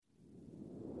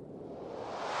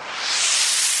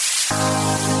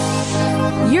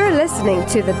listening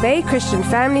to the Bay Christian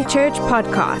Family Church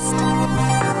podcast.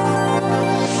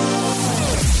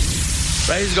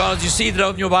 Praise God. As you see that,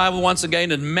 open your Bible once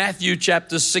again in Matthew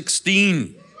chapter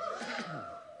 16.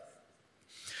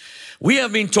 We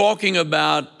have been talking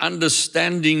about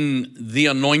understanding the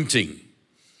anointing.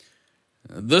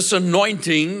 This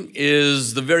anointing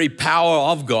is the very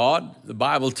power of God. The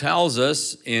Bible tells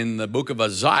us in the book of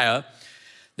Isaiah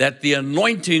that the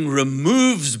anointing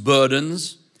removes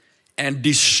burdens and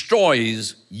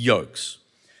destroys yokes.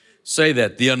 Say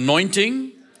that. The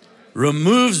anointing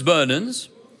removes burdens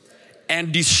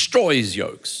and destroys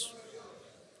yokes.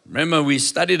 Remember, we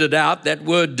studied it out. That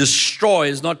word destroy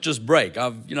is not just break.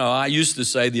 I used to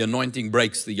say the anointing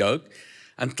breaks the yoke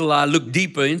until I looked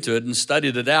deeper into it and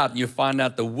studied it out, and you find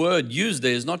out the word used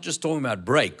there is not just talking about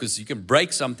break, because you can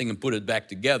break something and put it back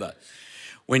together.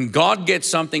 When God gets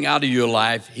something out of your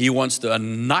life, He wants to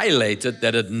annihilate it,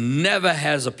 that it never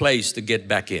has a place to get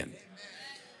back in.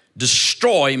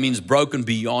 Destroy means broken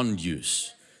beyond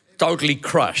use, totally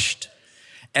crushed.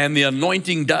 And the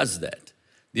anointing does that.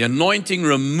 The anointing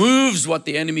removes what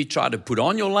the enemy tried to put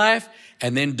on your life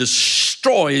and then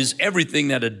destroys everything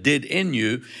that it did in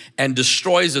you and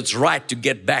destroys its right to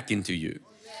get back into you.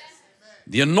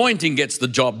 The anointing gets the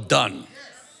job done.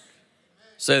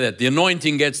 Say that. The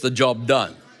anointing gets the job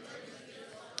done.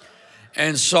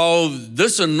 And so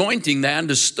this anointing, they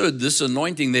understood this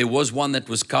anointing, there was one that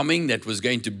was coming that was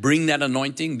going to bring that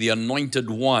anointing, the anointed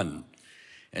one.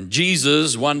 And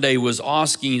Jesus one day was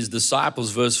asking his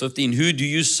disciples, verse 15, "Who do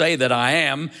you say that I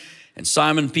am?" And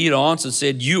Simon Peter answered and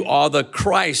said, "You are the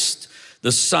Christ,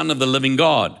 the Son of the living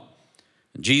God."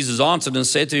 And Jesus answered and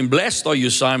said to him, "Blessed are you,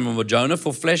 Simon Bar-Jonah,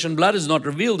 for flesh and blood has not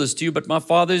revealed this to you, but my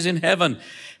Father is in heaven.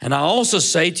 And I also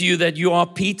say to you that you are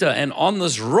Peter, and on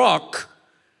this rock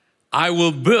I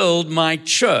will build my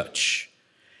church,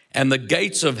 and the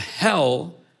gates of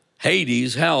hell,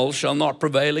 Hades, hell, shall not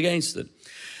prevail against it."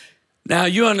 Now,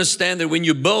 you understand that when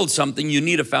you build something, you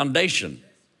need a foundation.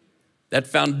 That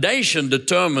foundation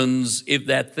determines if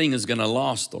that thing is going to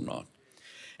last or not.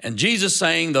 And Jesus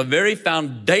saying the very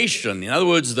foundation, in other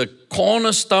words, the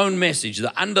cornerstone message,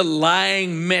 the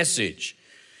underlying message,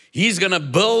 He's going to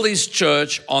build His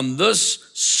church on this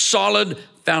solid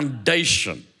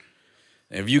foundation.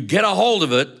 If you get a hold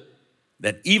of it,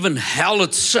 that even hell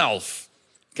itself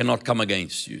cannot come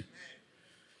against you.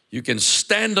 You can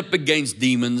stand up against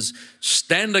demons,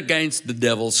 stand against the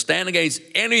devil, stand against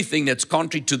anything that's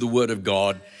contrary to the word of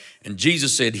God. And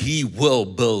Jesus said He will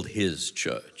build His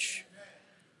church.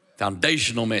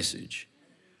 Foundational message.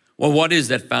 Well, what is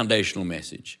that foundational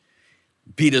message?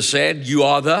 Peter said, "You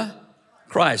are the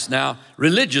Christ." Now,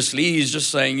 religiously, he's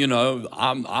just saying,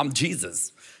 I'm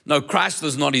Jesus. No, Christ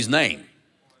is not His name.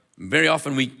 Very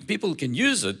often people can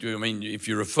use it. I mean, if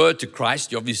you refer to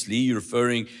Christ, obviously you're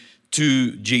referring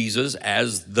to Jesus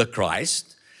as the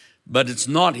Christ, but it's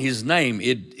not His name.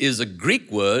 It is a Greek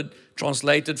word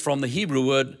translated from the Hebrew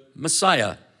word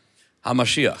Messiah,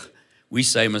 HaMashiach. We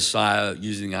say Messiah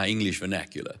using our English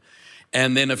vernacular.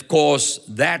 And then, of course,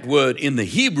 that word in the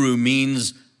Hebrew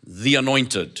means the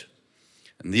anointed.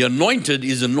 And the anointed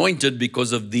is anointed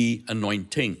because of the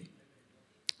anointing.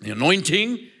 The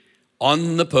anointing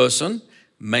on the person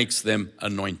makes them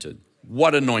anointed.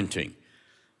 What anointing?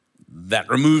 That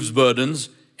removes burdens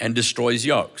and destroys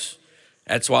yokes.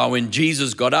 That's why when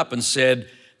Jesus got up and said,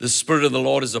 "The Spirit of the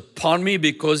Lord is upon me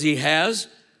because He has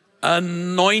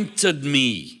anointed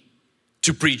me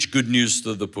to preach good news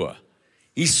to the poor."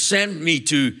 He sent me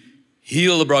to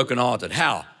heal the brokenhearted.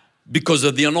 How? Because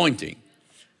of the anointing.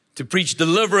 To preach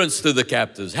deliverance to the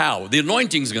captives. How? The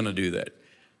anointing is going to do that.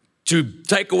 To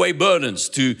take away burdens,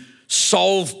 to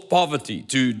solve poverty,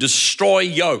 to destroy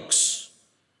yokes,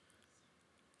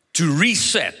 to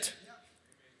reset.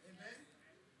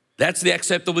 That's the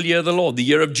acceptable year of the Lord, the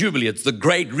year of Jubilee. It's the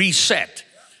great reset.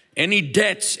 Any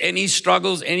debts, any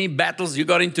struggles, any battles, you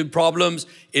got into problems,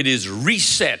 it is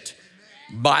reset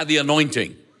by the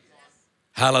anointing.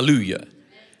 Hallelujah.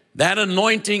 That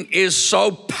anointing is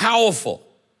so powerful.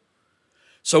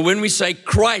 So when we say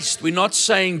Christ, we're not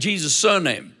saying Jesus'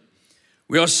 surname.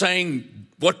 We are saying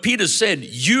what Peter said,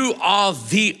 "You are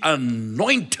the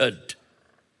anointed."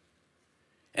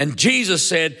 And Jesus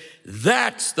said,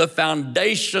 that's the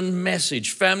foundation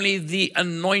message. Family, the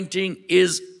anointing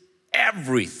is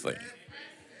everything.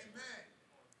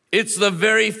 It's the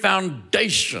very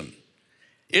foundation.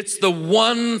 It's the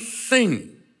one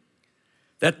thing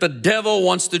that the devil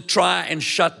wants to try and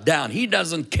shut down. He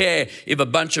doesn't care if a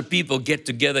bunch of people get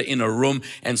together in a room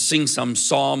and sing some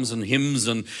psalms and hymns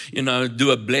and, do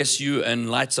a bless you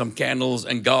and light some candles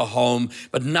and go home,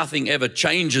 but nothing ever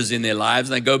changes in their lives.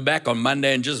 And they go back on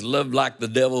Monday and just live like the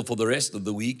devil for the rest of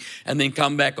the week, and then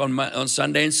come back on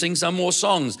Sunday and sing some more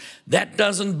songs. That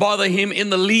doesn't bother him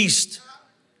in the least.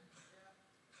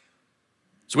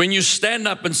 So when you stand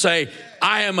up and say,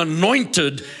 I am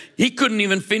anointed, he couldn't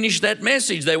even finish that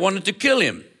message. They wanted to kill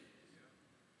him.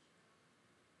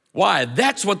 Why?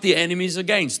 That's what the enemy is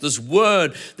against, this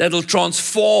word that'll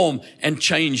transform and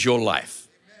change your life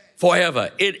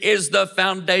forever. It is the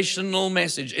foundational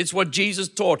message. It's what Jesus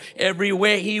taught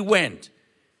everywhere he went.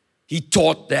 He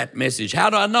taught that message. How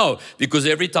do I know? Because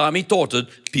every time he taught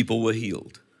it, people were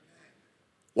healed.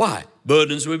 Why?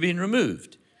 Burdens were being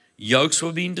removed. Yokes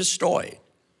were being destroyed.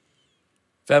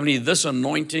 Family, this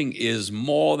anointing is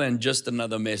more than just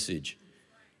another message.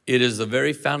 It is the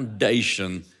very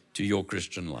foundation to your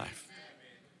Christian life.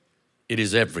 It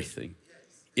is everything.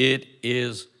 It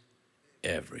is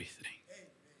everything.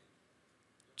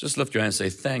 Just lift your hand and say,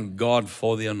 thank God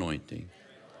for the anointing.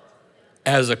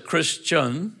 As a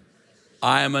Christian,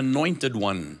 I am anointed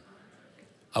one.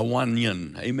 A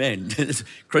one-yin. Amen.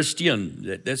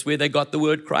 Christian. That's where they got the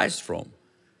word Christ from.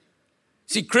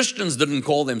 See, Christians didn't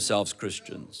call themselves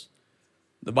Christians.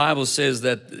 The Bible says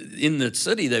that in the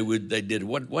city they did.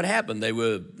 What happened? They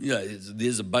were,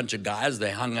 there's a bunch of guys,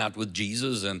 they hung out with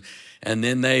Jesus, and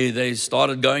then they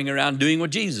started going around doing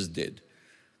what Jesus did.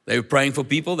 They were praying for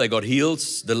people, they got healed,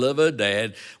 delivered, they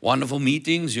had wonderful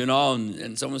meetings,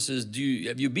 and someone says,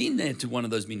 have you been there to one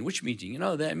of those meetings? Which meeting?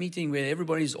 That meeting where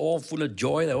everybody's all full of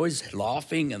joy, they're always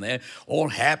laughing and they're all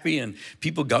happy, and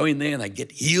people go in there and they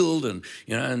get healed, and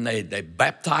and they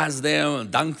baptize them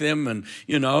and dunk them, and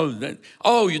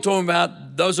oh, you're talking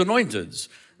about those anointeds.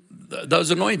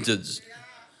 Those anointeds.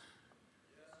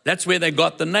 That's where they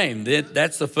got the name.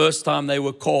 That's the first time they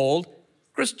were called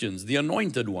Christians, the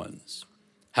anointed ones.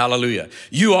 Hallelujah.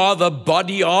 You are the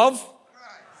body of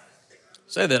Christ.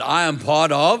 Say that. I am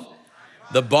part of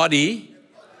the body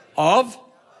of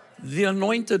the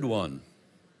anointed one.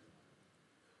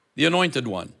 The anointed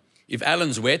one. If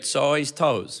Allan's wet, so are his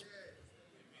toes.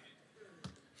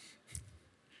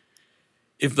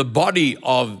 If the body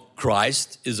of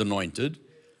Christ is anointed,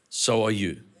 so are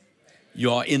you.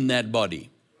 You are in that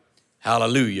body.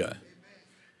 Hallelujah.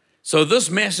 So this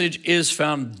message is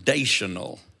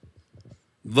foundational.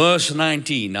 Verse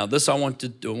 19. Now this I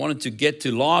wanted to get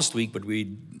to last week, but we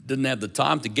didn't have the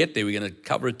time to get there. We're going to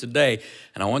cover it today.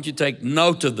 And I want you to take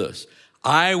note of this.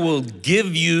 I will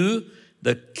give you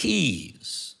the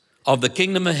keys of the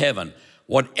kingdom of heaven.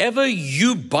 Whatever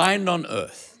you bind on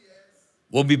earth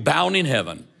will be bound in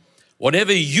heaven.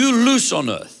 Whatever you loose on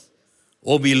earth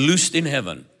will be loosed in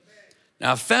heaven.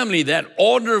 Now, family, that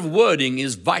order of wording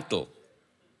is vital.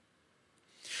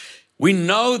 We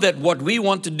know that what we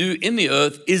want to do in the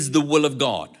earth is the will of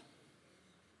God.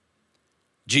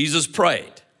 Jesus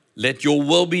prayed, let your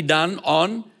will be done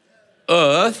on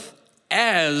earth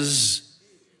as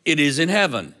it is in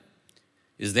heaven.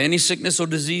 Is there any sickness or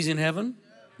disease in heaven?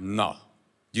 No.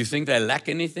 Do you think they lack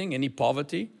anything, any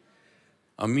poverty?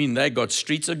 I mean, they got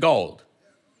streets of gold.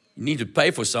 You need to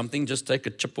pay for something, just take a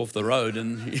chip off the road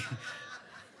and...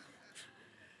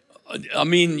 I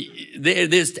mean,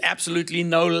 there's absolutely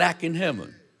no lack in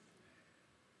heaven.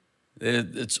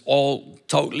 It's all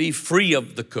totally free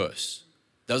of the curse.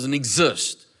 Doesn't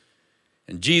exist.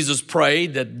 And Jesus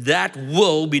prayed that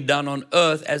will be done on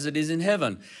earth as it is in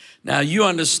heaven. Now, you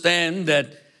understand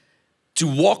that to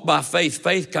walk by faith,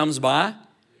 faith comes by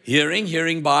hearing,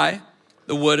 hearing by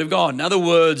the word of God. In other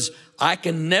words, I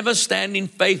can never stand in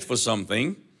faith for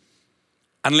something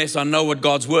unless I know what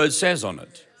God's word says on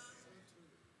it.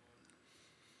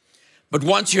 But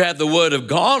once you have the word of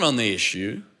God on the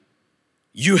issue,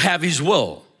 you have his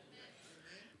will.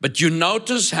 But you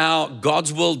notice how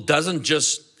God's will doesn't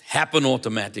just happen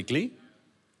automatically.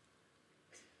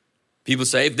 People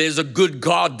say, if there's a good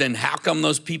God, then how come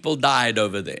those people died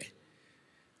over there?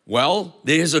 Well,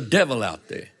 there's a devil out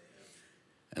there.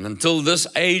 And until this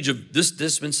age of this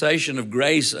dispensation of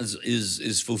grace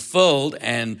is fulfilled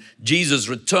and Jesus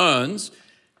returns,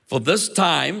 for this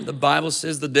time, the Bible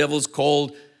says the devil's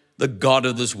called the God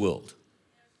of this world.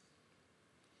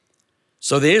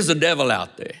 So there's a devil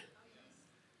out there.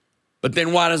 But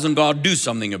then why doesn't God do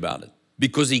something about it?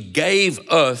 Because he gave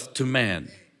earth to man.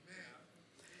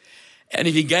 And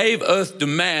if he gave earth to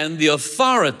man, the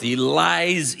authority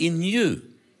lies in you.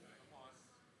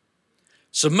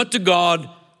 Submit to God,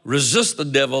 resist the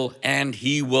devil, and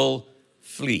he will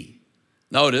flee.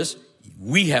 Notice,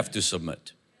 we have to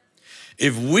submit.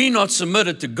 If we're not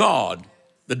submitted to God,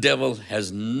 the devil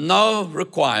has no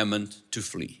requirement to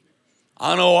flee. I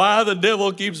don't know why the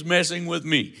devil keeps messing with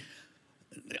me.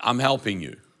 I'm helping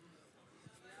you.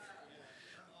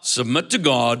 Submit to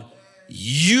God.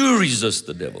 You resist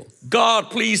the devil. God,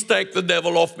 please take the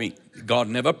devil off me. God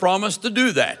never promised to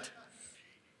do that.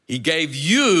 He gave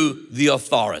you the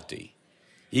authority.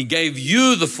 He gave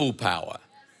you the full power.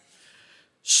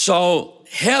 So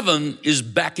heaven is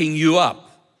backing you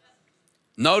up.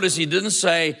 Notice he didn't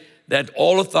say that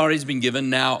all authority has been given.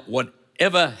 Now,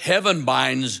 whatever heaven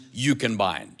binds, you can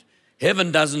bind.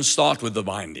 Heaven doesn't start with the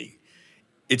binding.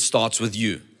 It starts with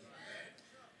you.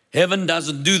 Heaven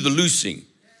doesn't do the loosing.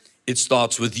 It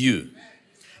starts with you.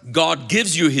 God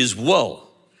gives you his will,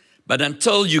 but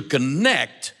until you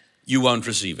connect, you won't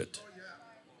receive it.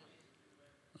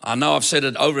 I know I've said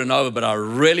it over and over, but I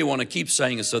really want to keep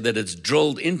saying it so that it's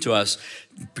drilled into us,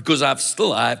 because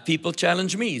I have people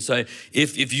challenge me. So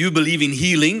if you believe in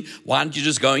healing, why aren't you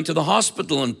just going to the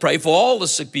hospital and pray for all the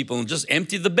sick people and just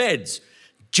empty the beds?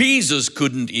 Jesus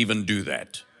couldn't even do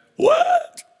that.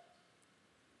 What?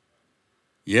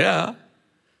 Yeah.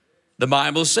 The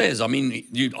Bible says,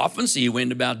 you often see he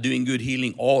went about doing good,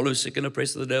 healing all who are sick and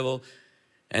oppressed of the devil.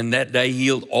 And that day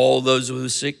healed all those who were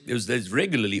sick. There's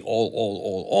regularly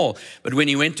all. But when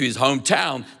he went to his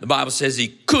hometown, the Bible says he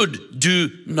could do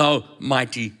no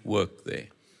mighty work there.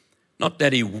 Not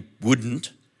that he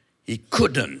wouldn't, he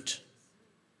couldn't.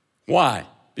 Why?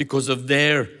 Because of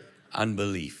their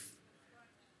unbelief.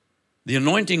 The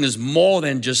anointing is more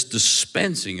than just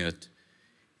dispensing it.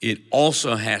 It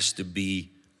also has to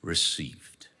be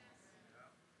received.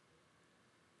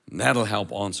 And that'll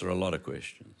help answer a lot of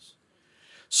questions.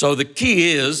 So the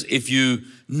key is, if you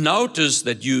notice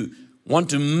that you want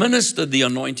to minister the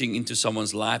anointing into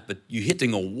someone's life, but you're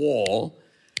hitting a wall,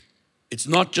 it's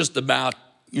not just about,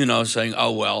 saying,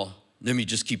 oh, well, let me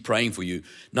just keep praying for you.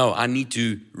 No, I need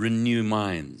to renew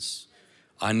minds.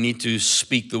 I need to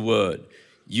speak the word.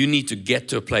 You need to get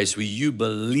to a place where you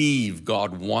believe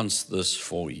God wants this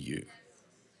for you.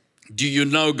 Do you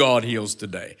know God heals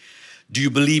today? Do you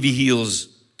believe he heals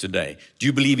today? Do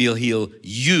you believe he'll heal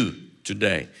you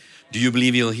today? Do you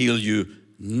believe he'll heal you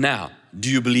now? Do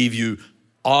you believe you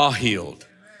are healed?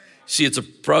 See, it's a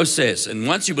process. And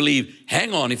once you believe,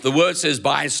 hang on, if the word says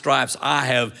by his stripes I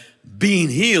have been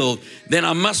healed, then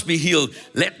I must be healed.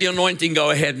 Let the anointing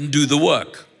go ahead and do the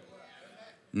work.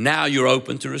 Now you're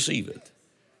open to receive it.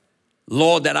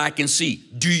 Lord, that I can see.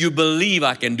 Do you believe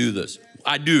I can do this?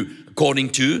 I do.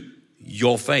 According to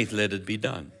your faith, let it be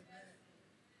done.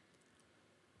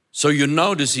 So you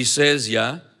notice he says,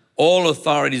 all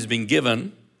authority has been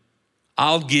given.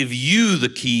 I'll give you the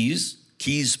keys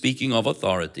speaking of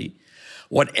authority.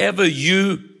 Whatever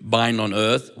you bind on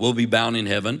earth will be bound in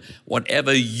heaven.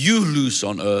 Whatever you loose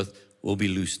on earth will be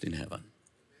loosed in heaven.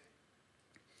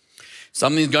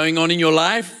 Something's going on in your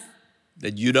life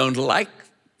that you don't like.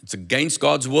 It's against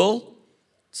God's will.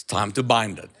 It's time to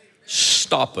bind it.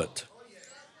 Stop it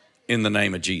in the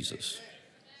name of Jesus.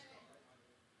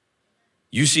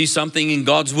 You see something in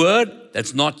God's word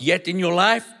that's not yet in your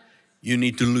life, you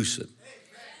need to loose it.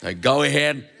 Now go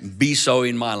ahead, be so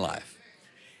in my life.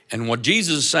 And what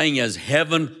Jesus is saying is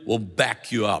heaven will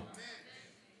back you up.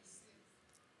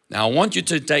 Now I want you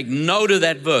to take note of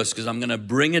that verse, because I'm going to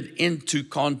bring it into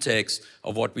context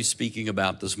of what we're speaking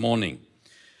about this morning.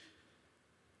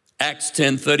 Acts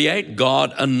 10:38,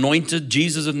 God anointed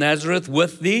Jesus of Nazareth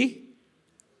with the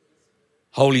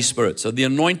Holy Spirit. So the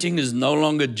anointing is no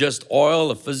longer just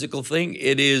oil, a physical thing.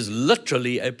 It is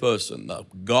literally a person,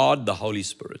 God, the Holy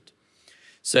Spirit.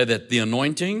 Say that the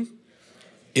anointing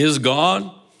is God.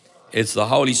 It's the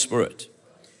Holy Spirit.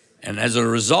 And as a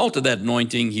result of that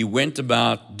anointing, he went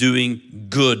about doing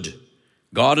good.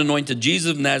 God anointed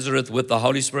Jesus of Nazareth with the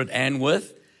Holy Spirit and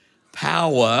with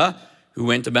power, who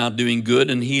went about doing good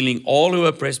and healing all who were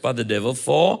oppressed by the devil,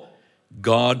 for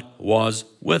God was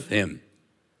with him.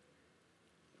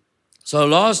 So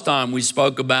last time we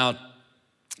spoke about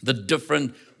the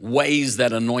different ways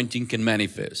that anointing can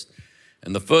manifest.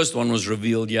 And the first one was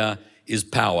revealed here is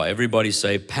power. Everybody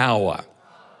say power.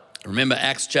 Remember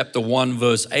Acts chapter 1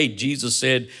 verse 8, Jesus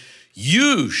said,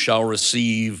 you shall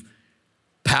receive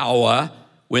power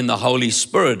when the Holy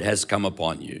Spirit has come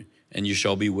upon you, and you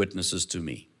shall be witnesses to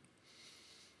me.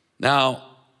 Now,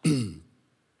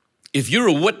 if you're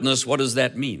a witness, what does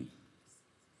that mean?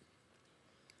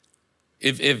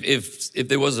 If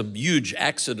there was a huge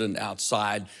accident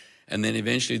outside, and then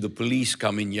eventually the police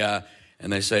come in here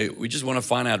and they say, we just want to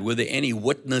find out, were there any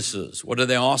witnesses? What are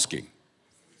they asking?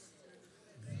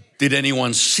 Did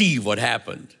anyone see what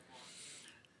happened?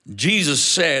 Jesus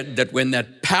said that when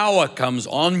that power comes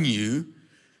on you,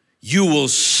 you will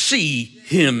see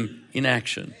him in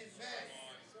action.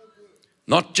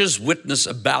 Not just witness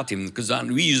about him, because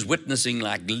we use witnessing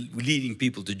like leading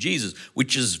people to Jesus,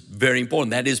 which is very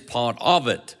important. That is part of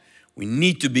it. We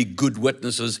need to be good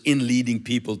witnesses in leading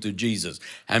people to Jesus.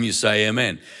 And you say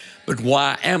amen. But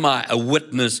why am I a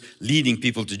witness leading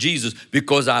people to Jesus?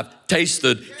 Because I've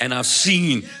tasted and I've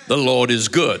seen the Lord is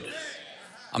good.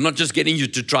 I'm not just getting you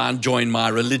to try and join my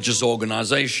religious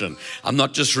organization. I'm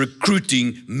not just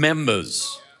recruiting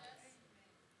members.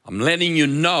 I'm letting you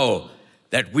know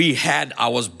that I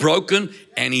was broken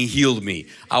and he healed me.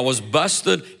 I was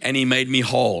busted and he made me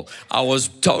whole. I was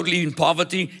totally in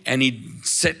poverty and he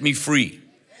set me free.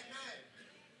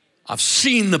 I've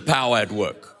seen the power at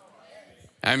work.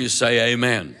 And you say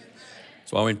amen.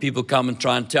 That's why when people come and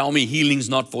try and tell me healing's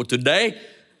not for today,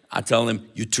 I tell them,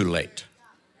 you're too late.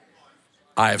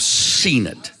 I have seen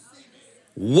it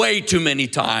way too many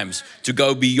times to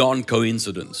go beyond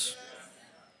coincidence.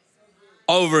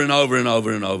 Over and over and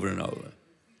over and over and over.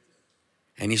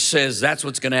 And he says that's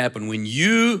what's going to happen. When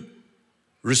you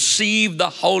receive the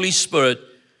Holy Spirit,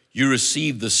 you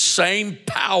receive the same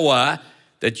power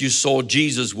that you saw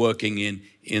Jesus working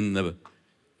in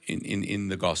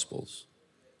the Gospels.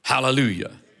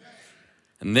 Hallelujah.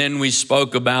 And then we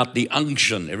spoke about the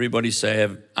unction. Everybody say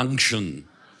have unction.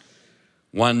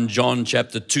 1 John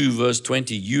chapter 2 verse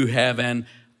 20, you have an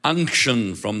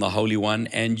unction from the Holy One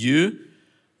and you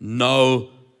know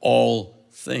all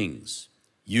things.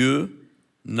 You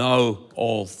know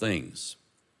all things.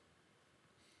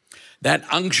 That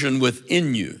unction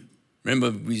within you.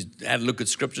 Remember, we had a look at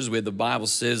scriptures where the Bible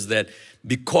says that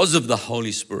because of the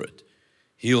Holy Spirit,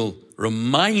 he'll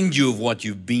remind you of what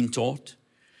you've been taught.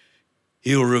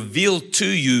 He'll reveal to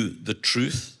you the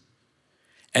truth.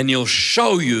 And he'll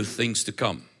show you things to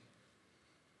come.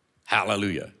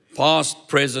 Hallelujah. Past,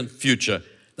 present, future.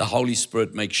 The Holy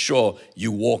Spirit makes sure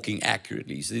you're walking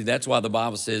accurately. See, that's why the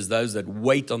Bible says those that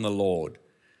wait on the Lord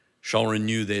shall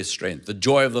renew their strength. The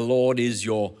joy of the Lord is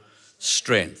your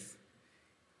strength.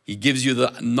 He gives you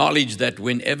the knowledge that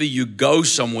whenever you go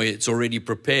somewhere, it's already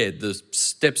prepared. The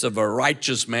steps of a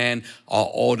righteous man are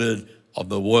ordered of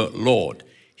the Lord.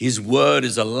 His word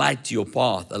is a light to your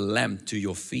path, a lamp to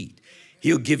your feet.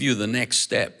 He'll give you the next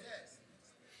step.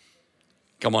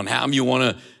 Come on, how many you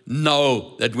want to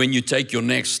know that when you take your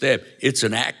next step, it's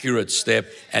an accurate step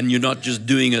and you're not just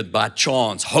doing it by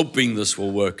chance, hoping this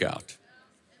will work out.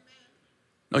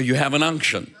 No, you have an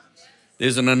unction.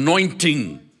 There's an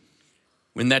anointing.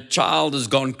 When that child has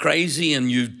gone crazy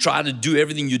and you try to do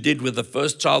everything you did with the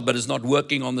first child, but it's not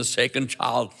working on the second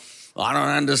child. I don't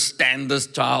understand this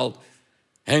child.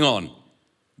 Hang on.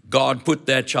 God put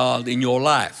that child in your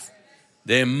life.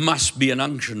 There must be an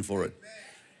unction for it.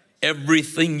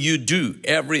 Everything you do,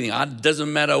 everything. It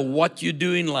doesn't matter what you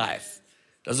do in life.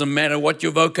 Doesn't matter what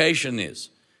your vocation is.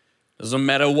 Doesn't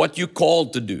matter what you're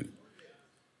called to do.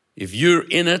 If you're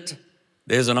in it,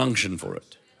 there's an unction for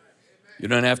it. You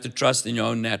don't have to trust in your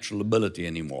own natural ability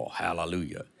anymore.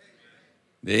 Hallelujah.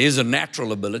 There is a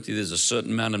natural ability. There's a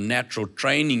certain amount of natural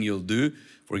training you'll do.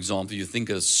 For example, you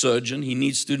think a surgeon, he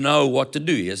needs to know what to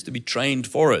do. He has to be trained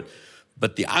for it.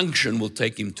 But the unction will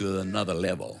take him to another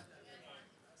level.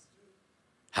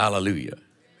 Hallelujah.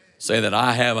 Say that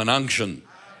I have an unction.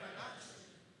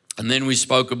 And then we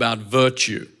spoke about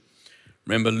virtue.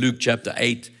 Remember Luke chapter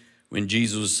 8, when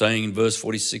Jesus was saying in verse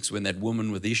 46, when that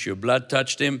woman with the issue of blood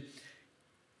touched him,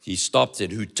 he stopped,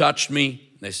 said, who touched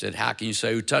me? They said, how can you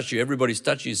say who touched you? Everybody's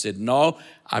touched you. He said, no,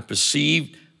 I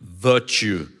perceived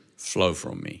virtue flow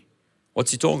from me.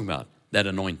 What's he talking about? That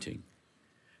anointing.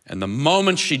 And the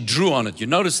moment she drew on it, you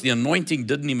notice the anointing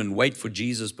didn't even wait for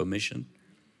Jesus' permission.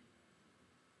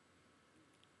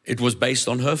 It was based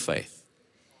on her faith.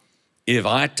 If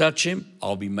I touch him,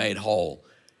 I'll be made whole.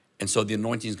 And so the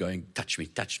anointing is going, touch me,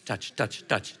 touch, touch, touch,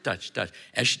 touch, touch, touch.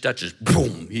 As she touches,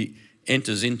 boom, he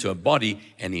enters into her body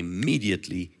and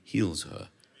immediately heals her.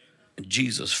 And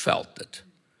Jesus felt it.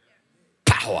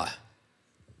 Power.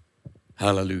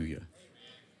 Hallelujah.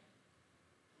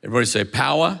 Everybody say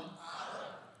power.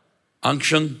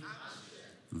 Unction,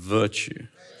 virtue.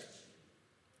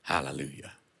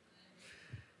 Hallelujah.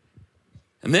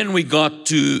 And then we got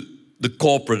to the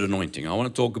corporate anointing. I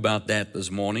want to talk about that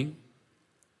this morning.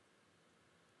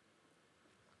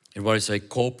 Everybody say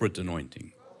corporate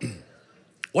anointing.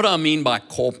 What do I mean by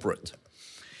corporate?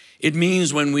 It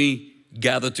means when we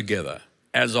gather together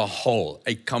as a whole,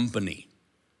 a company.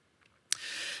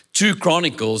 2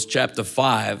 Chronicles chapter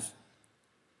 5,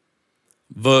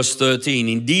 verse 13.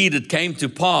 Indeed, it came to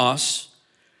pass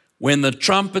when the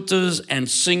trumpeters and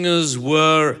singers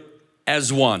were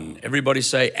as one. Everybody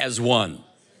say, as one.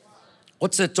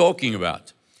 What's that talking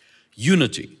about?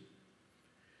 Unity.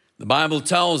 The Bible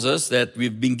tells us that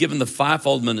we've been given the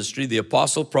fivefold ministry, the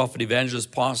apostle, prophet,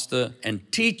 evangelist, pastor, and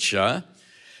teacher,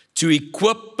 to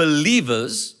equip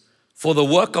believers for the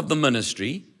work of the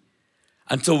ministry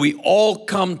until we all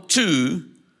come to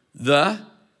the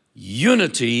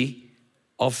unity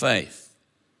of faith.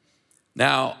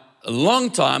 Now, a long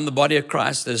time, the body of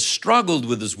Christ has struggled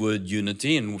with this word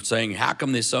unity and saying, how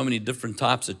come there's so many different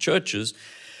types of churches?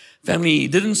 Family, he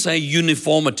didn't say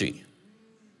uniformity.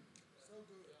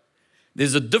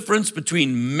 There's a difference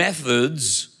between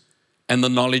methods and the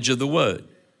knowledge of the word.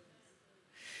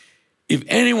 If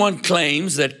anyone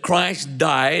claims that Christ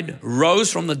died,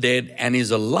 rose from the dead, and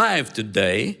is alive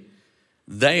today,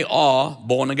 they are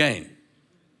born again.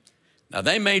 Now,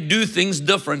 they may do things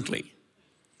differently.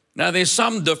 Now, there's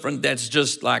some different that's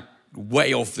just like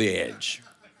way off the edge.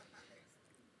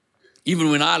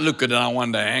 Even when I look at it, I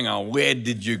wonder, hang on, where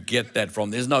did you get that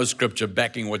from? There's no scripture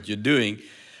backing what you're doing.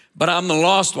 But I'm the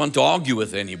last one to argue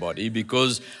with anybody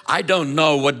because I don't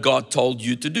know what God told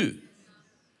you to do.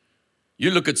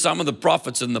 You look at some of the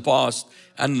prophets in the past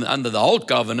and under the old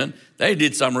covenant, they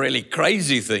did some really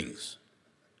crazy things.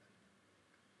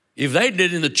 If they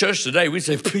did in the church today, we'd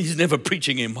say, he's never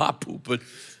preaching in my pulpit.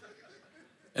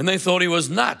 And they thought he was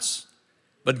nuts.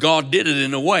 But God did it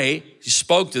in a way, he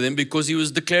spoke to them because he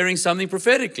was declaring something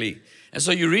prophetically. And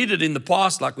so you read it in the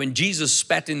past, like when Jesus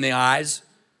spat in their eyes,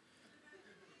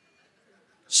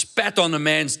 spat on a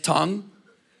man's tongue.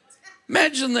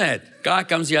 Imagine that. Guy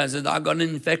comes here and says, I got an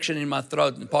infection in my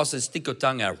throat. And the pastor says, stick your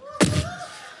tongue out.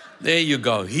 There you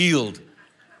go, healed.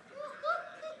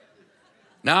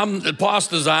 Now,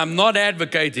 pastors, I'm not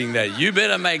advocating that. You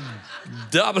better make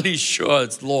doubly sure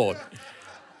it's Lord.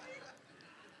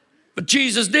 But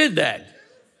Jesus did that.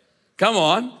 Come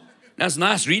on. That's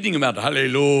nice reading about it.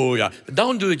 Hallelujah. But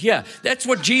don't do it here. That's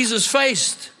what Jesus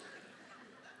faced.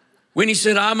 When he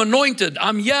said, I'm anointed,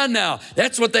 I'm here now.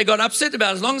 That's what they got upset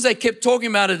about. As long as they kept talking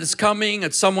about it, it's coming,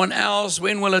 it's someone else.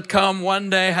 When will it come? One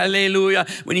day, hallelujah.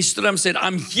 When he stood up and said,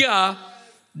 I'm here,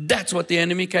 that's what the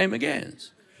enemy came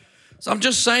against. So I'm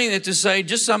just saying that to say,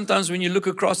 just sometimes when you look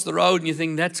across the road and you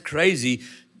think, that's crazy,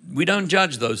 we don't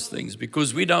judge those things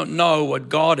because we don't know what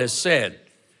God has said.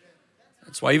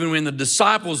 That's why even when the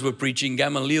disciples were preaching,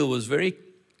 Gamaliel was very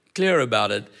clear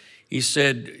about it. He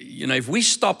said, if we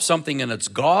stop something and it's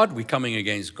God, we're coming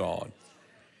against God.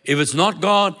 If it's not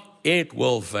God, it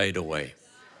will fade away.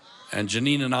 And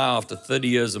Janine and I, after 30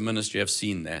 years of ministry, have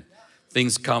seen that.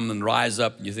 Things come and rise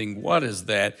up and you think, what is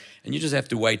that? And you just have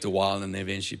to wait a while and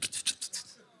eventually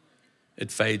it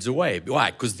fades away.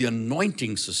 Why? Because the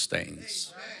anointing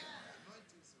sustains.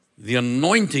 The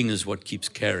anointing is what keeps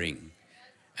carrying.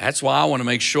 That's why I want to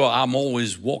make sure I'm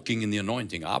always walking in the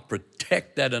anointing. I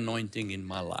protect that anointing in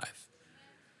my life.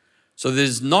 So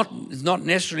it's not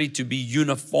necessarily to be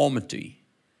uniformity.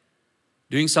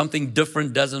 Doing something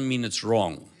different doesn't mean it's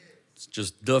wrong. It's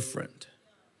just different.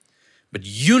 But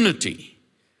unity,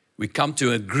 we come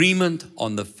to agreement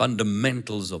on the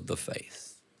fundamentals of the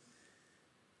faith.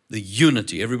 The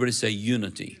unity, everybody say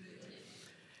unity.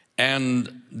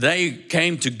 And they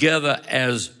came together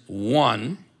as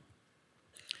one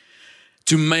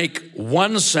to make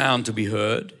one sound to be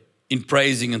heard in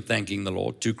praising and thanking the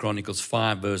Lord. 2 Chronicles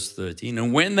 5 verse 13.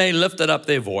 And when they lifted up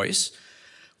their voice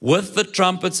with the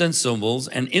trumpets and cymbals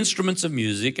and instruments of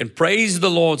music and praised the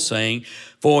Lord, saying,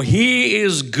 for he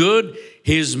is good,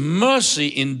 his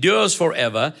mercy endures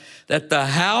forever, that the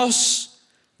house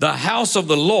of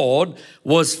the Lord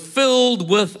was filled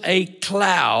with a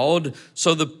cloud,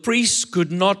 so the priests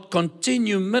could not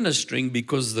continue ministering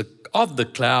because of the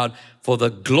cloud, for the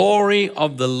glory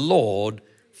of the Lord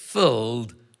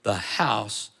filled the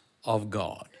house of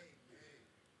God.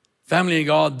 Family of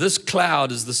God, this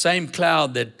cloud is the same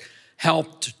cloud that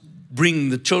helped bring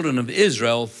the children of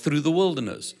Israel through the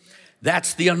wilderness.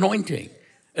 That's the anointing.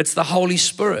 It's the Holy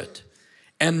Spirit.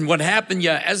 And what happened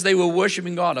here, as they were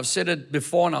worshiping God, I've said it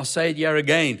before and I'll say it here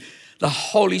again, the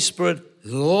Holy Spirit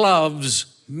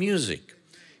loves music.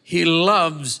 He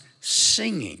loves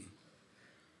singing.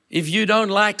 If you don't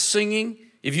like singing,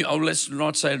 let's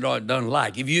not say don't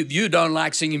like. If you don't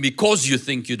like singing because you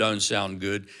think you don't sound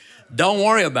good, don't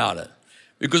worry about it.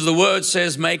 Because the word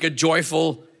says make a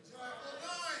joyful,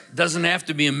 doesn't have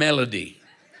to be a melody.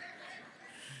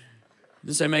 It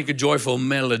doesn't say make a joyful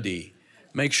melody.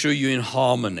 Make sure you're in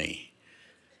harmony.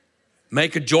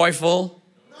 Make a joyful.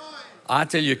 I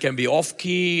tell you, it can be off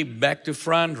key, back to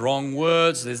front, wrong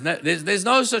words. There's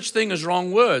no such thing as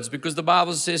wrong words because the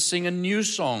Bible says sing a new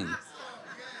song.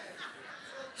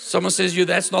 Someone says to you,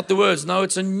 that's not the words. No,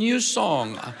 it's a new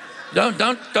song.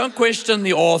 Don't question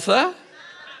the author.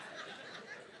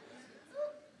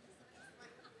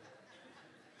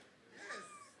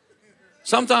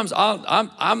 Sometimes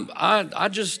I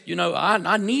just,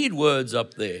 I need words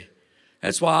up there.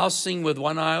 That's why I'll sing with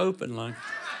one eye open. Like,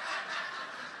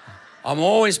 I'm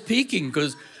always peeking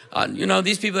because,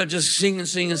 these people that just sing and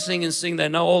sing and sing and sing, they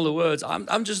know all the words.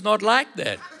 I'm just not like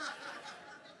that.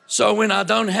 So when I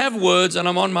don't have words and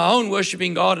I'm on my own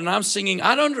worshiping God and I'm singing,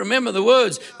 I don't remember the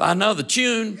words, but I know the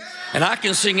tune and I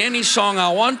can sing any song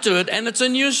I want to it and it's a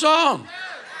new song.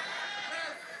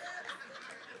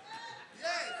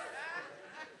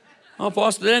 Oh,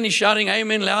 Pastor Danny's shouting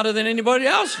amen louder than anybody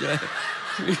else.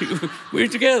 We're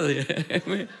together.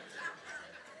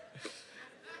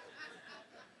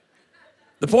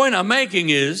 The point I'm making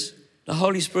is the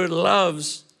Holy Spirit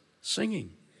loves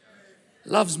singing,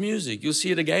 loves music. You'll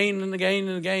see it again and again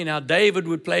and again. How David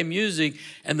would play music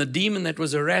and the demon that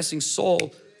was harassing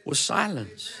Saul was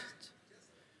silenced.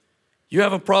 You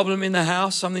have a problem in the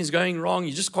house, something's going wrong,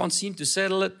 you just can't seem to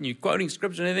settle it, and you're quoting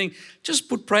scripture and everything, just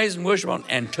put praise and worship on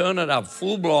and turn it up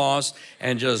full blast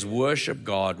and just worship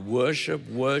God. Worship,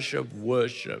 worship,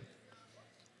 worship.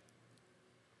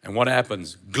 And what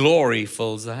happens? Glory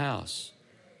fills the house.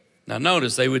 Now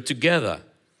notice they were together.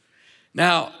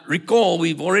 Now recall,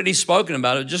 we've already spoken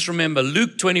about it. Just remember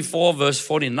Luke 24 verse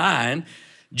 49,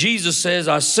 Jesus says,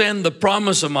 I send the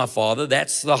promise of my Father,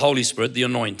 that's the Holy Spirit, the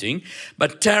anointing,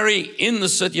 but tarry in the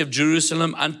city of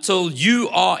Jerusalem until you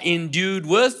are endued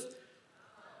with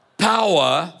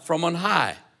power from on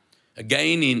high.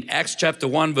 Again, in Acts chapter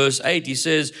 1, verse 8, he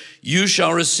says, you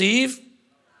shall receive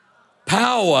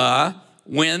power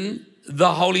when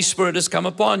the Holy Spirit has come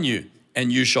upon you, and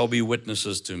you shall be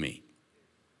witnesses to me.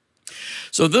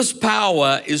 So this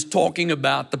power is talking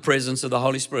about the presence of the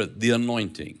Holy Spirit, the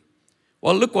anointing.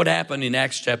 Well, look what happened in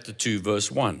Acts chapter 2, verse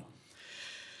 1.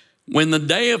 When the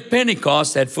day of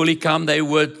Pentecost had fully come, they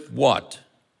were what?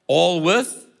 All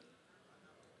with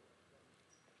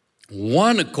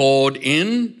one accord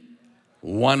in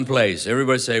one place.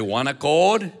 Everybody say one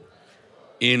accord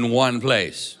in one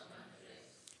place.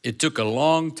 It took a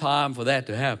long time for that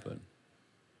to happen.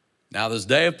 Now, this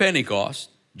day of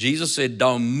Pentecost, Jesus said,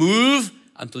 don't move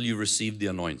until you receive the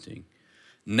anointing.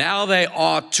 Now they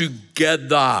are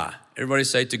together. Everybody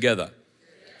say together.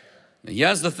 Now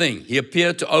here's the thing. He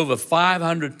appeared to over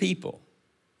 500 people,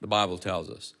 the Bible tells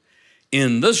us.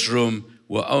 In this room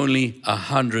were only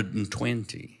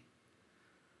 120.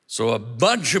 So a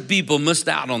bunch of people missed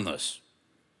out on this.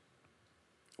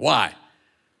 Why?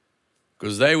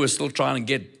 Because they were still trying to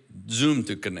get Zoom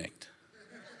to connect.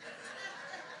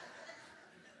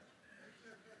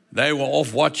 They were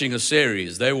off watching a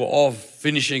series. They were off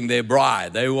finishing their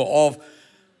bride. They were off.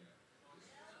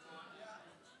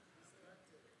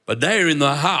 But they're in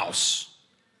the house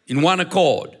in one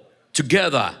accord,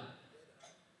 together.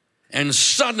 And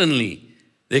suddenly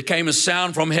there came a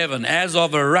sound from heaven as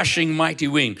of a rushing mighty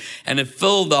wind, and it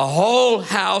filled the whole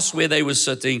house where they were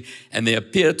sitting, and there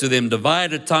appeared to them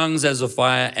divided tongues as of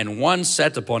fire, and one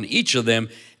sat upon each of them,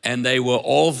 and they were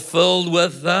all filled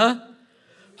with the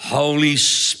Holy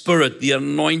Spirit, the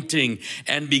anointing,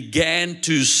 and began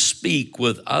to speak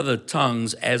with other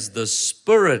tongues as the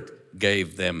Spirit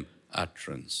gave them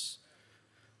utterance.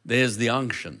 There's the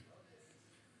unction.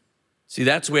 See,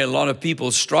 that's where a lot of people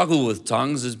struggle with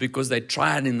tongues, is because they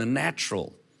try it in the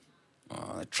natural.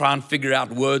 They try and figure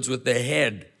out words with their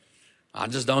head. I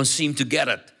just don't seem to get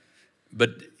it.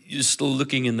 But you're still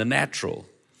looking in the natural.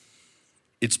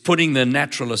 It's putting the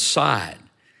natural aside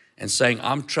and saying,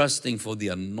 I'm trusting for the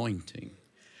anointing.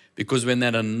 Because when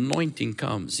that anointing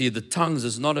comes, see, the tongues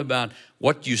is not about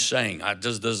what you're saying. It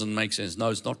just doesn't make sense. No,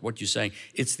 it's not what you're saying.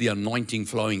 It's the anointing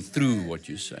flowing through what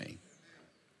you're saying.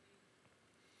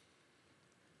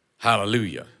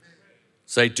 Hallelujah.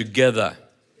 Say together.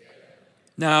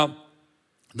 Now,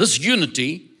 this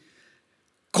unity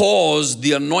caused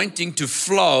the anointing to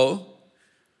flow,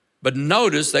 but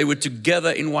notice they were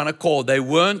together in one accord. They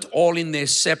weren't all in their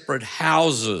separate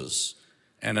houses,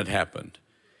 and it happened.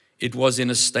 It was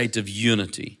in a state of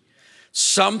unity.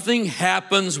 Something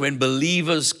happens when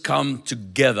believers come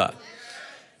together.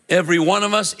 Every one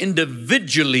of us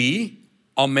individually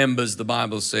are members, the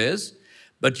Bible says.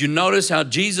 But you notice how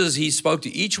Jesus, he spoke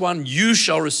to each one, you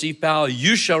shall receive power,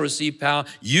 you shall receive power,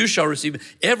 you shall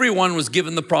receive. Everyone was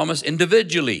given the promise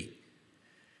individually.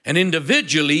 And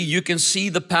individually, you can see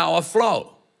the power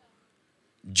flow.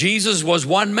 Jesus was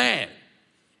one man,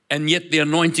 and yet the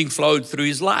anointing flowed through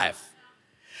his life.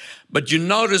 But you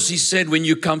notice he said, when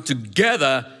you come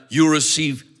together, you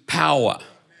receive power.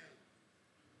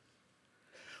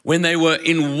 When they were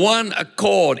in one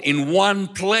accord, in one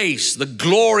place, the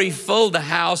glory filled the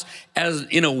house as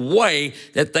in a way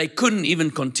that they couldn't even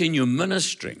continue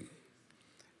ministering.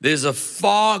 There's a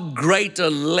far greater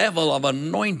level of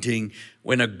anointing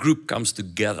when a group comes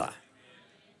together.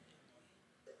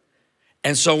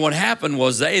 And so what happened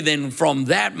was they then from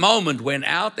that moment went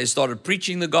out, they started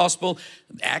preaching the gospel.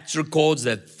 Acts records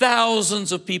that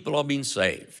thousands of people are being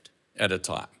saved at a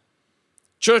time.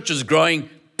 Church is growing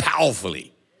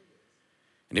powerfully.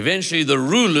 And eventually the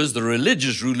rulers, the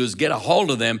religious rulers, get a hold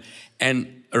of them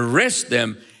and arrest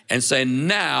them and say,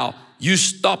 now you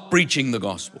stop preaching the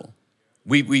gospel.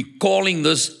 We're calling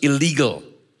this illegal.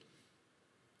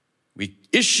 We're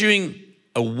issuing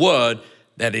a word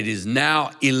that it is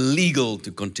now illegal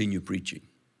to continue preaching,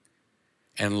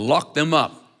 and lock them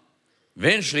up.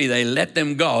 Eventually they let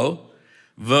them go.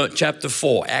 Chapter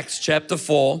 4, Acts chapter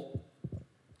 4,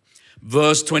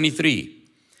 verse 23.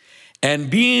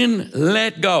 And being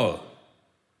let go,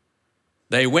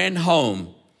 they went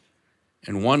home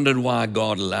and wondered why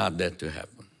God allowed that to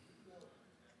happen.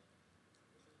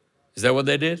 Is that what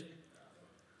they did?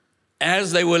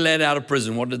 As they were let out of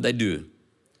prison, what did they do?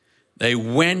 They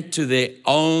went to their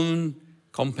own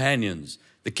companions.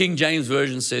 The King James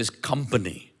Version says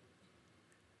company.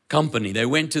 Company. They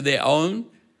went to their own.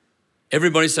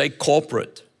 Everybody say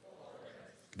corporate.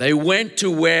 They went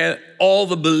to where all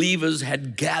the believers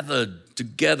had gathered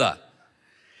together.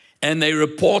 And they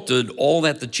reported all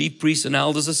that the chief priests and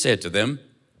elders had said to them.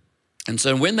 And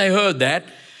so when they heard that,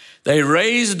 they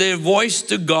raised their voice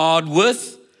to God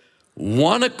with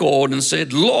one accord and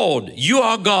said, Lord, you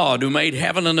are God who made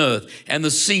heaven and earth and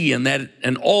the sea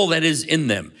and all that is in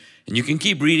them. And you can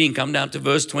keep reading, come down to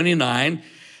verse 29.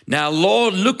 Now,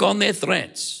 Lord, look on their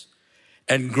threats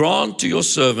and grant to your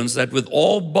servants that with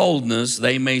all boldness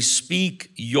they may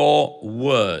speak your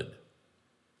word.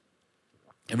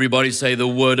 Everybody say the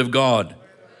word of God.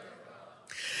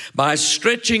 By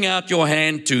stretching out your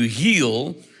hand to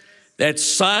heal, that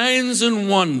signs and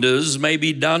wonders may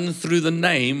be done through the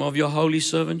name of your holy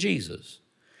servant Jesus.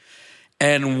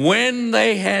 And when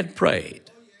they had prayed,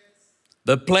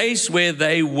 the place where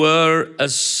they were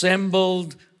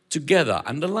assembled together,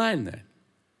 underline that,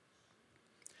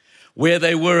 where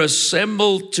they were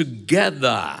assembled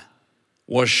together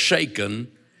was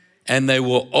shaken, and they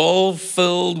were all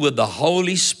filled with the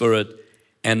Holy Spirit,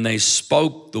 and they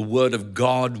spoke the word of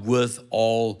God with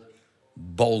all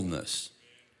boldness.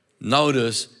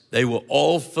 Notice they were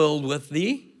all filled with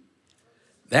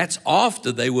that's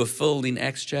after they were filled in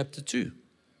Acts chapter 2.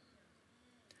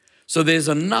 So there's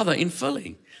another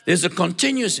infilling. There's a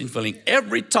continuous infilling.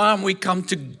 Every time we come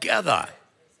together,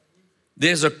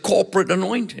 there's a corporate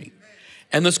anointing.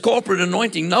 And this corporate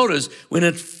anointing, notice, when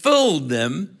it filled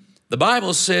them, the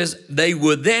Bible says they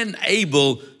were then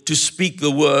able to speak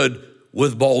the word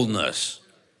with boldness.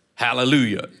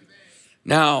 Hallelujah.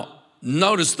 Now,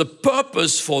 notice the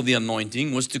purpose for the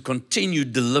anointing was to continue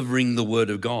delivering the word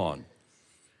of God.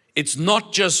 It's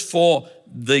not just for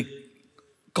the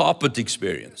carpet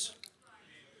experience.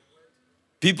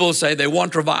 People say they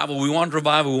want revival, we want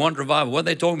revival, we want revival. What are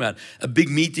they talking about? A big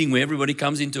meeting where everybody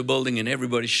comes into a building and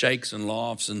everybody shakes and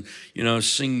laughs and,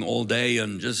 sing all day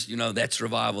and just, that's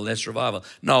revival, that's revival.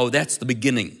 No, that's the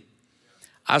beginning.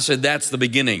 I said that's the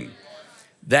beginning.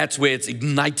 That's where it's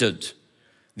ignited.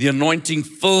 The anointing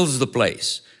fills the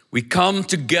place. We come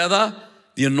together,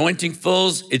 the anointing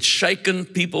fills, it's shaken,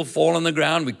 people fall on the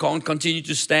ground, we can't continue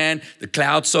to stand, the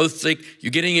cloud's so thick,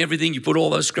 you're getting everything, you put all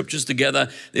those scriptures together,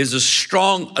 there's a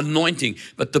strong anointing,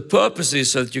 but the purpose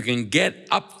is so that you can get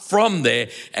up from there,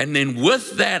 and then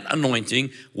with that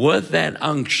anointing, with that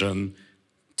unction,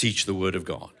 teach the word of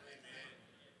God.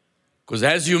 Because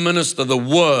as you minister the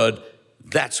word,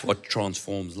 that's what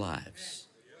transforms lives.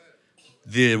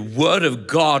 The word of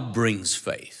God brings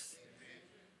faith.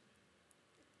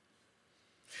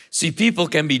 See, people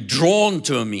can be drawn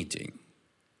to a meeting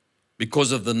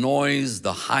because of the noise,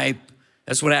 the hype.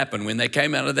 That's what happened. When they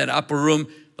came out of that upper room,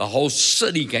 the whole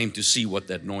city came to see what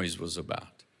that noise was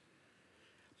about.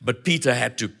 But Peter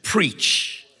had to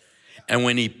preach. And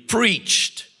when he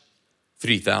preached,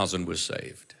 3,000 were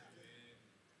saved.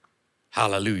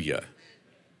 Hallelujah.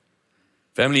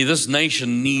 Family, this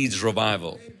nation needs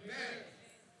revival.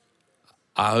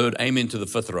 I heard amen to the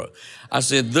 5th row. I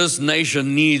said, this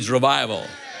nation needs revival.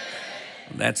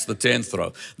 That's the 10th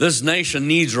row. This nation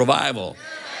needs revival.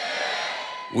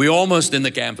 We're almost in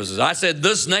the campuses. I said,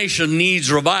 this nation needs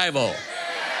revival.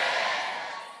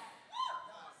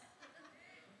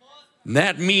 And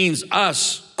that means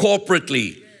us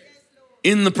corporately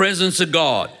in the presence of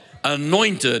God,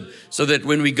 anointed, so that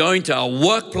when we go into our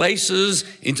workplaces,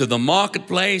 into the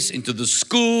marketplace, into the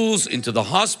schools, into the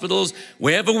hospitals,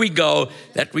 wherever we go,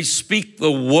 that we speak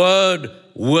the word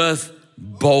with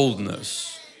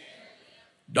boldness.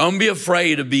 Don't be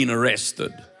afraid of being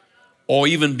arrested or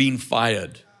even being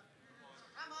fired.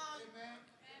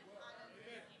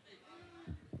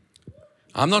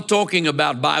 I'm not talking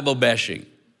about Bible bashing.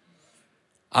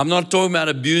 I'm not talking about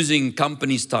abusing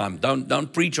company's time.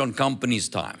 Don't preach on company's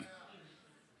time.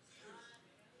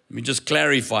 Let me just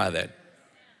clarify that.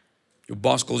 Your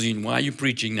boss calls you in, why are you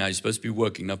preaching now? You're supposed to be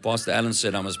working. Now, Pastor Allan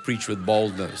said I must preach with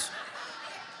boldness.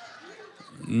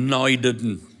 No, he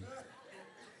didn't.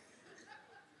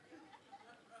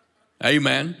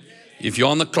 Amen. If you're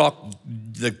on the clock,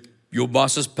 your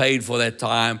boss is paid for that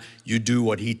time. You do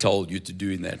what he told you to do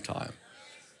in that time.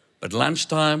 But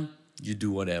lunchtime, you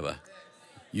do whatever.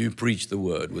 You preach the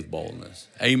word with boldness.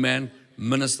 Amen.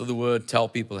 Minister the word. Tell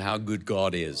people how good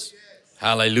God is.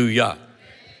 Hallelujah.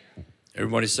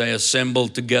 Everybody say, assemble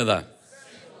together.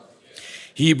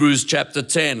 Hebrews chapter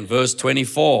 10, verse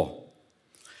 24.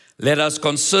 Let us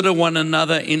consider one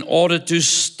another in order to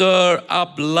stir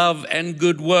up love and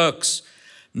good works,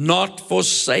 not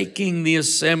forsaking the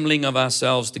assembling of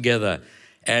ourselves together,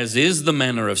 as is the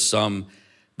manner of some,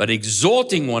 but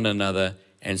exhorting one another,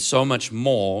 and so much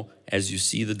more as you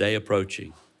see the day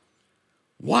approaching.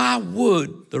 Why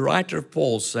would the writer of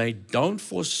Paul say, don't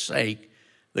forsake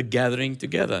the gathering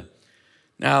together?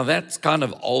 Now, that's kind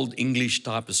of old English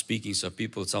type of speaking, so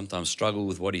people sometimes struggle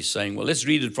with what he's saying. Well, let's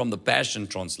read it from the Passion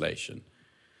Translation.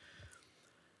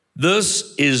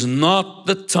 This is not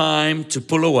the time to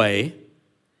pull away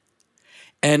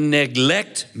and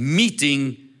neglect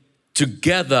meeting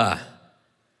together,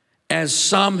 as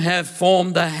some have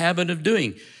formed the habit of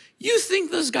doing. You think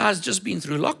this guy's just been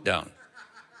through lockdown?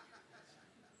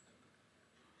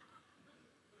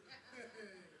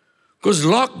 Because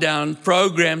lockdown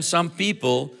programmed some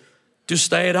people to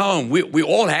stay at home. We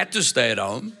all had to stay at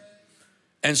home.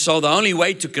 And so the only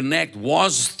way to connect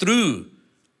was through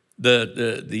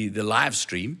the live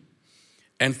stream.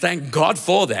 And thank God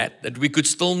for that we could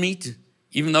still meet,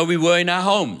 even though we were in our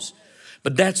homes.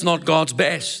 But that's not God's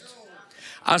best.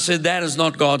 I said that is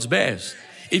not God's best.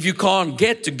 If you can't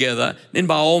get together, then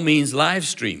by all means live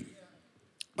stream.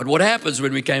 But what happens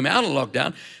when we came out of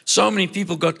lockdown, so many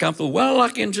people got comfortable. Well, I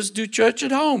can just do church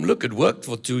at home. Look, it worked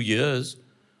for 2 years.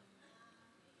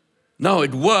 No,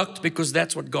 it worked because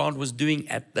that's what God was doing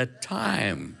at that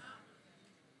time.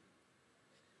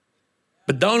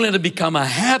 But don't let it become a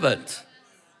habit.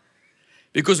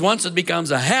 Because once it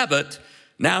becomes a habit,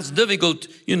 now it's difficult,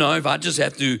 if I just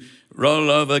have to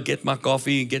roll over, get my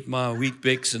coffee, get my wheat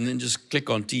bix, and then just click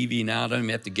on TV. Now I don't even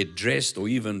have to get dressed or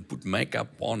even put makeup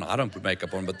on. I don't put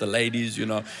makeup on, but the ladies,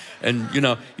 and you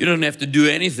don't have to do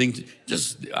anything.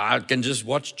 I can just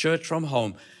watch church from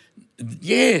home.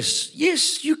 Yes,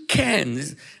 you can.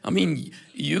 I mean,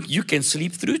 you can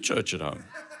sleep through church at home.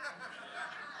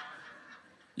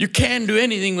 You can do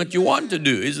anything that you want to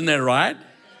do, isn't that right?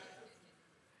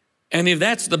 And if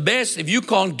that's the best, if you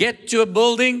can't get to a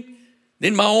building,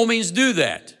 then by all means do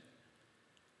that.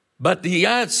 But the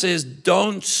ayat says,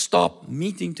 don't stop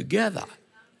meeting together.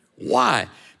 Why?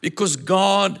 Because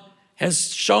God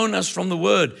has shown us from the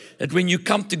word that when you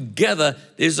come together,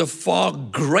 there's a far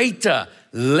greater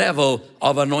level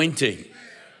of anointing.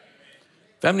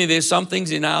 Family, there's some things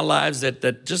in our lives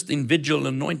that just individual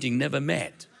anointing never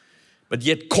met. But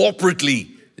yet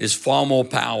corporately, there's far more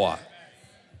power.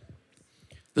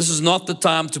 This is not the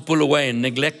time to pull away and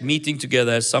neglect meeting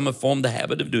together, as some have formed the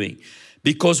habit of doing,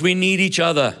 because we need each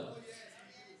other.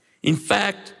 In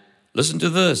fact, listen to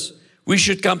this, we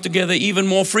should come together even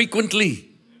more frequently,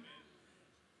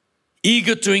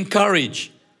 eager to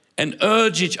encourage and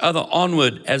urge each other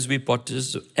onward as we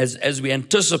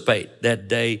anticipate that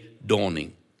day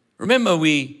dawning. Remember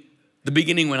the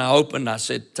beginning when I opened, I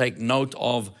said, take note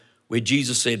of where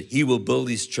Jesus said he will build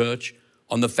his church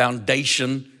on the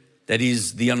foundation that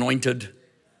is the anointed.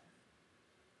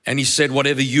 And he said,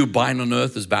 whatever you bind on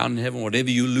earth is bound in heaven. Whatever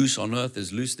you loose on earth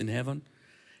is loosed in heaven.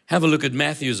 Have a look at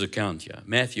Matthew's account here.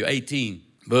 Matthew 18,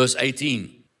 verse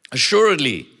 18.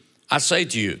 Assuredly, I say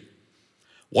to you,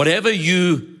 whatever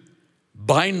you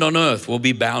bind on earth will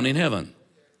be bound in heaven.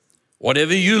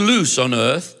 Whatever you loose on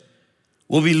earth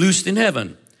will be loosed in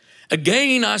heaven.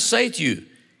 Again, I say to you,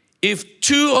 if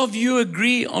two of you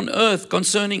agree on earth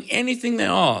concerning anything they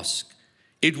ask,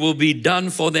 it will be done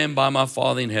for them by my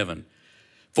Father in heaven.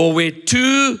 For where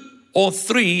 2 or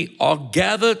 3 are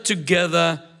gathered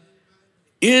together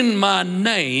in my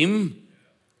name,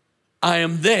 I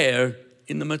am there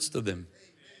in the midst of them.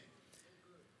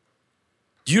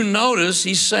 Do You notice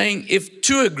he's saying if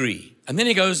two agree. And then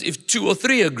he goes, if two or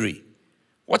three agree.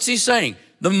 What's he saying?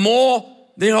 The more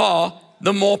there are,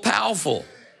 the more powerful.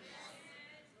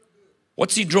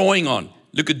 What's he drawing on?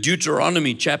 Look at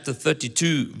Deuteronomy chapter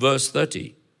 32, verse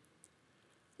 30.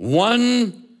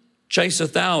 One chase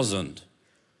 1,000.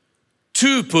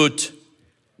 Two put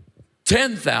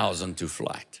 10,000 to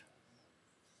flight.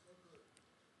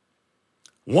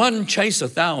 One chase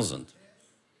 1,000.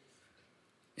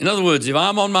 In other words, if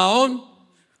I'm on my own,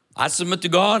 I submit to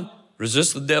God,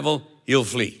 resist the devil, he'll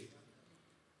flee.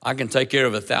 I can take care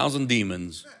of 1,000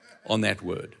 demons on that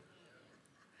word.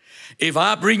 If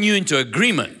I bring you into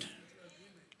agreement,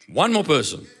 one more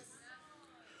person,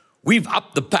 we've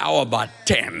upped the power by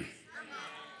 10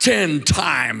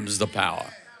 times the power.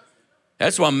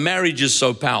 That's why marriage is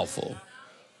so powerful.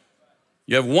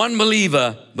 You have one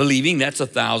believer believing, that's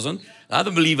 1,000.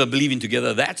 Another believer believing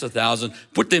together, that's 1,000.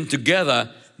 Put them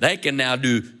together, they can now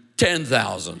do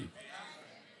 10,000.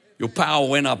 Your power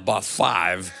went up by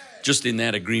 5 just in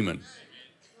that agreement.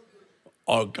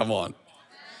 Oh, come on.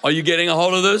 Are you getting a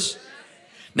hold of this?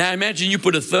 Now imagine you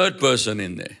put a third person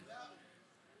in there.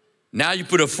 Now you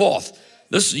put a fourth.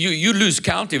 You lose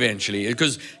count eventually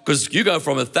because you go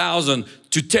from 1,000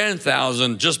 to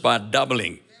 10,000 just by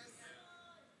doubling.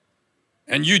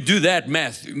 And you do that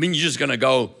math, I mean, you're just going to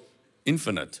go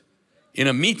infinite. In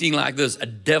a meeting like this, a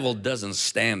devil doesn't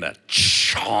stand a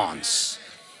chance.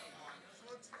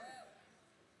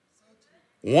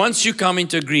 Once you come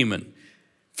into agreement,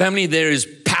 family, there is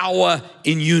power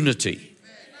in unity.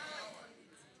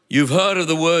 You've heard of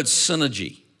the word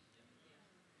synergy.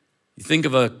 You think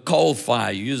of a coal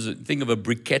fire, think of a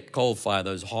briquette coal fire,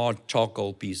 those hard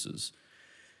charcoal pieces.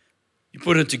 You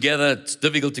put it together, it's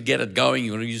difficult to get it going.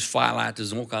 You're going to use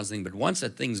firelighters and all kinds of things. But once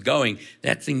that thing's going,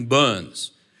 that thing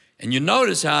burns. And you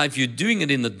notice how if you're doing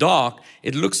it in the dark,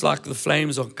 it looks like the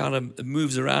flames are it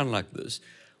moves around like this.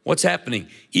 What's happening?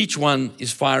 Each one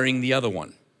is firing the other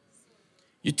one.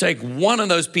 You take one of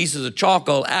those pieces of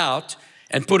charcoal out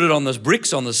and put it on those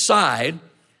bricks on the side,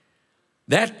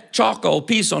 that charcoal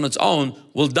piece on its own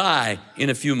will die in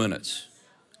a few minutes.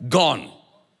 Gone.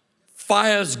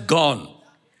 Fire's gone.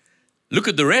 Look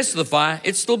at the rest of the fire,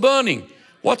 it's still burning.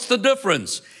 What's the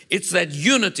difference? It's that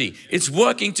unity. It's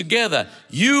working together.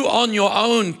 You on your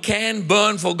own can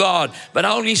burn for God, but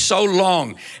only so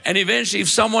long. And eventually, if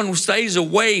someone stays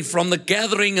away from the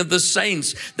gathering of the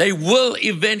saints, they will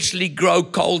eventually grow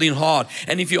cold in heart.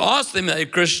 And if you ask them, are they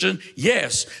Christian?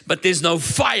 Yes, but there's no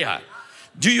fire.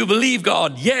 Do you believe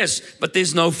God? Yes, but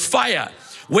there's no fire.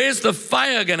 Where's the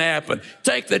fire going to happen?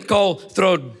 Take that coal,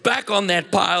 throw it back on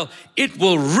that pile. It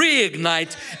will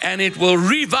reignite and it will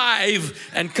revive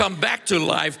and come back to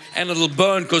life and it'll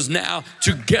burn because now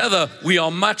together we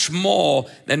are much more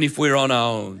than if we're on our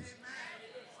own.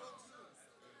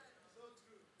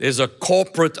 There's a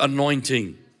corporate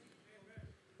anointing.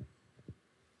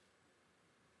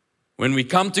 When we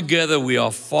come together, we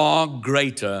are far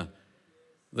greater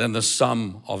than the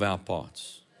sum of our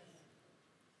parts.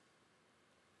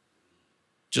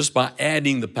 Just by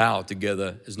adding the power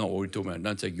together is not what we're talking about.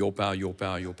 Don't take your power, your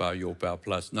power, your power, your power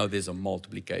plus. No, there's a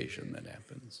multiplication that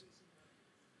happens.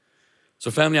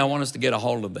 So family, I want us to get a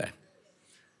hold of that.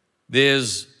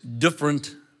 There's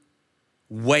different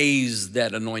ways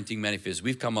that anointing manifests.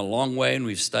 We've come a long way and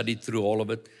we've studied through all of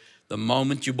it. The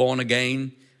moment you're born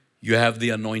again, you have the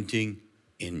anointing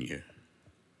in you.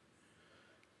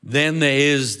 Then there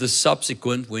is the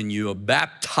subsequent, when you are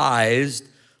baptized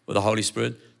with the Holy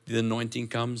Spirit, the anointing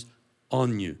comes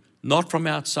on you. Not from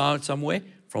outside somewhere,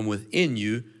 from within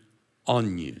you,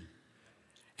 on you.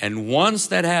 And once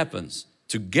that happens,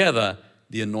 together,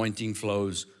 the anointing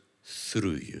flows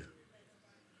through you.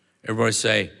 Everybody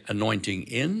say, anointing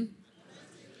in,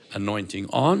 anointing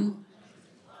on,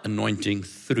 anointing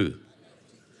through.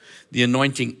 The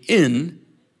anointing in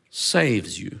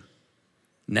saves you.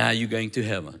 Now you're going to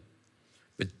heaven.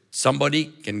 But somebody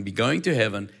can be going to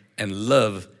heaven and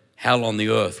live hell on the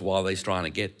earth while they're trying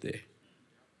to get there.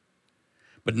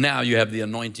 But now you have the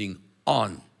anointing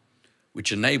on,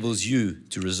 which enables you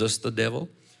to resist the devil,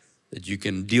 that you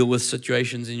can deal with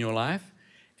situations in your life,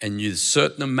 and a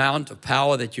certain amount of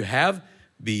power that you have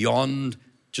beyond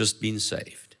just being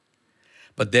saved.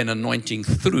 But then anointing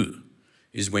through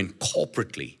is when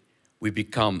corporately we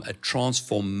become a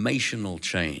transformational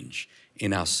change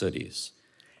in our cities.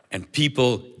 And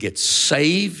people get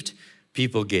saved,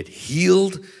 people get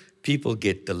healed, people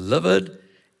get delivered,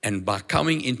 and by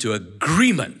coming into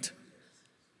agreement,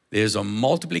 there's a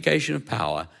multiplication of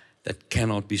power that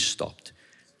cannot be stopped.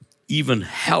 Even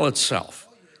hell itself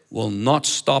will not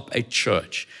stop a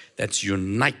church that's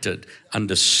united,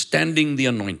 understanding the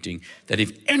anointing, that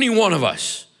if any one of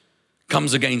us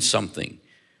comes against something,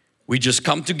 we just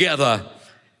come together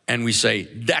and we say,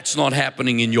 that's not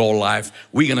happening in your life.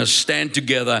 We're going to stand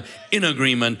together in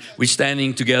agreement. We're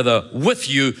standing together with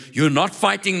you. You're not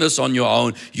fighting this on your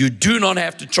own. You do not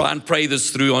have to try and pray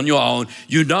this through on your own.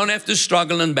 You don't have to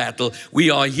struggle and battle. We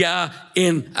are here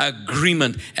in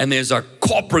agreement, and there's a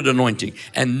corporate anointing,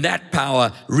 and that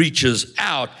power reaches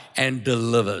out and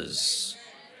delivers.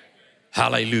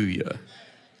 Hallelujah.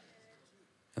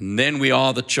 And then we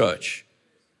are the church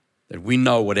that we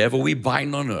know whatever we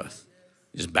bind on earth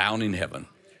is bound in heaven.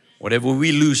 Whatever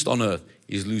we loosed on earth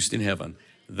is loosed in heaven.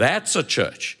 That's a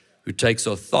church who takes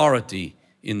authority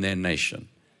in their nation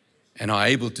and are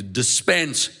able to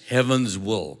dispense heaven's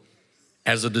will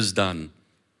as it is done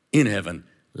in heaven.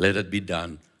 Let it be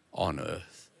done on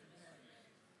earth.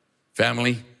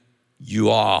 Family, you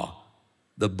are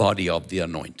the body of the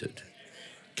anointed.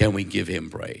 Can we give him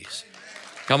praise?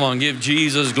 Come on, give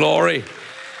Jesus glory.